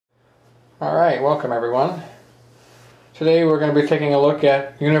Alright, welcome everyone. Today we're going to be taking a look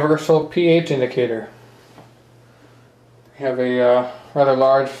at universal pH indicator. We have a rather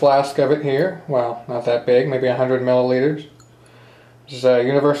large flask of it here. Well, not that big, maybe 100 milliliters. This is a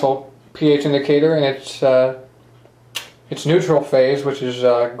universal pH indicator, and its neutral phase, which is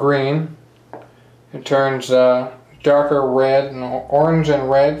green. It turns darker red and orange and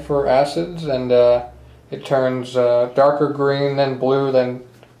red for acids, and it turns darker green, then blue, then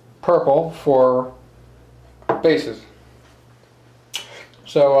purple for bases.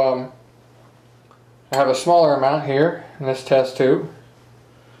 So I have a smaller amount here in this test tube,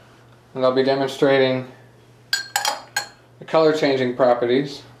 and I'll be demonstrating the color changing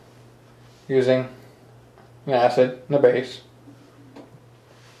properties using an acid and a base.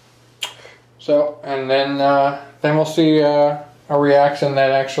 So, and then we'll see a reaction that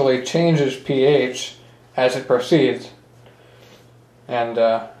actually changes pH as it proceeds, and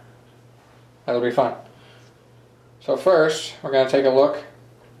that'll be fun. So first, we're going to take a look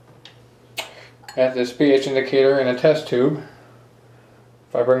at this pH indicator in a test tube.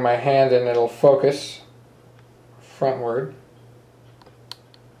 If I bring my hand in, it'll focus frontward.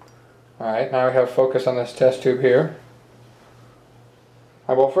 Alright, now we have focus on this test tube here.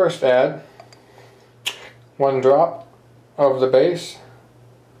 I will first add 1 drop of the base.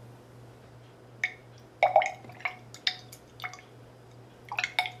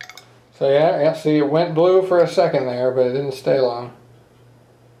 So yeah, see, it went blue for a second there, but it didn't stay long.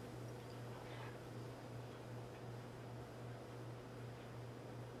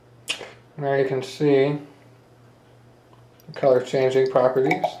 Now you can see the color changing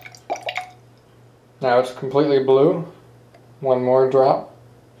properties. Now it's completely blue. 1 more drop.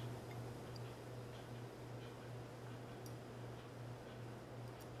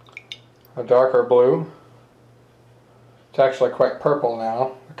 A darker blue. It's actually quite purple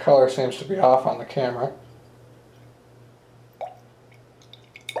now. The color seems to be off on the camera.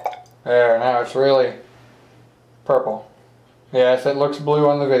 There, now it's really purple. Yes, it looks blue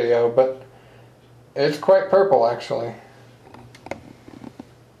on the video, but it's quite purple actually.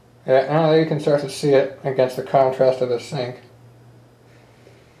 Yeah, now you can start to see it against the contrast of the sink.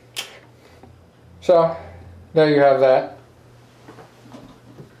 So, there you have that.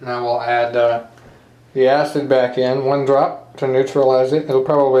 Now we'll add the acid back in, 1 drop to neutralize it. It'll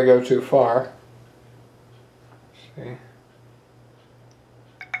probably go too far. Let's see.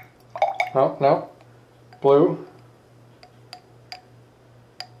 Oh, no. Blue.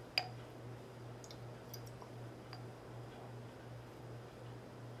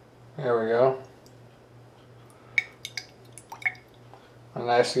 There we go. A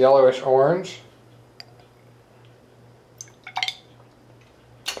nice yellowish orange.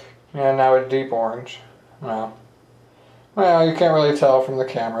 And now a deep orange. Well, you can't really tell from the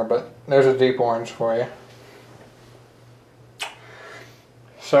camera, but there's a deep orange for you.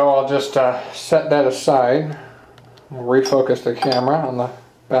 So I'll just set that aside. We'll refocus the camera on the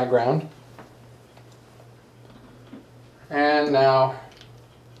background. And now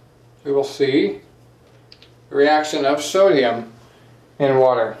we will see the reaction of sodium in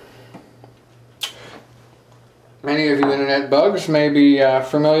water. Many of you internet bugs may be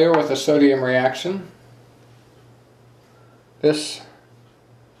familiar with the sodium reaction. This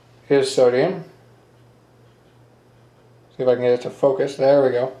is sodium. See if I can get it to focus. There we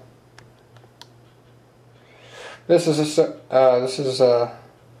go. This is a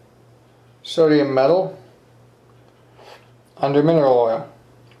sodium metal under mineral oil.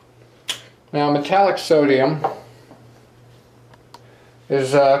 Now, metallic sodium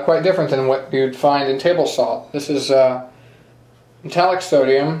is quite different than what you'd find in table salt. This is metallic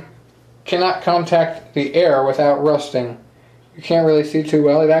sodium cannot contact the air without rusting. You can't really see too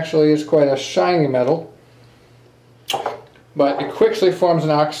well. It actually is quite a shiny metal, but it quickly forms an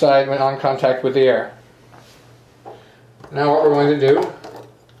oxide when on contact with the air. Now what we're going to do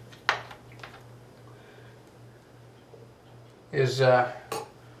is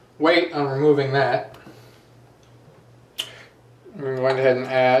wait on removing that. We're going to go ahead and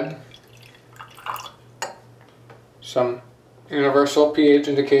add some universal pH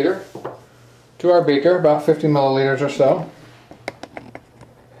indicator to our beaker, about 50 milliliters or so.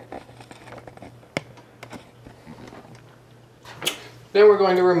 Then we're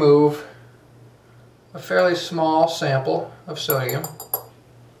going to remove a fairly small sample of sodium,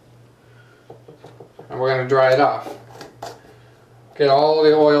 and we're going to dry it off. Get all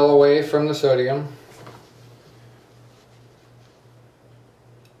the oil away from the sodium.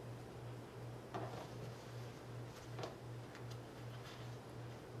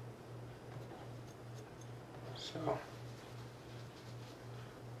 So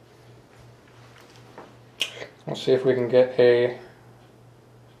We'll see if we can get a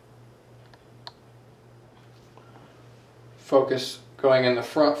focus going in the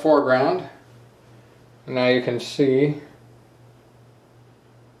front foreground. And now you can see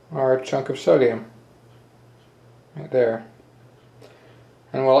our chunk of sodium right there.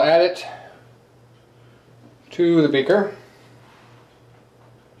 And we'll add it to the beaker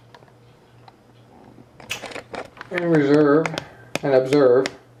and observe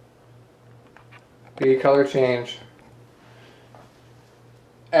the color change.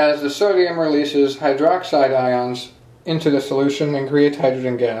 As the sodium releases hydroxide ions into the solution and creates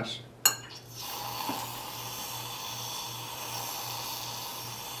hydrogen gas.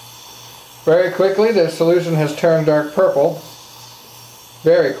 Very quickly the solution has turned dark purple.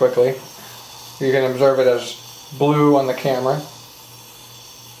 Very quickly. You can observe it as blue on the camera.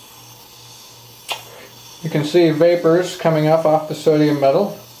 You can see vapors coming up off the sodium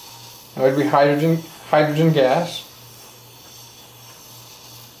metal. That would be hydrogen gas.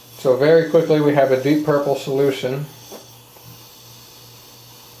 So very quickly we have a deep purple solution.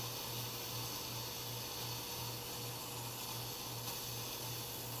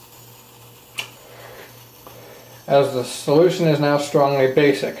 As the solution is now strongly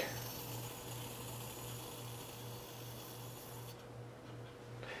basic.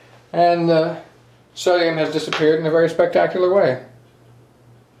 And the sodium has disappeared in a very spectacular way.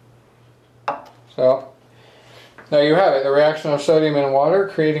 So, there you have it, the reaction of sodium and water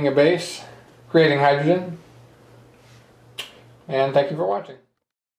creating a base, creating hydrogen. And thank you for watching.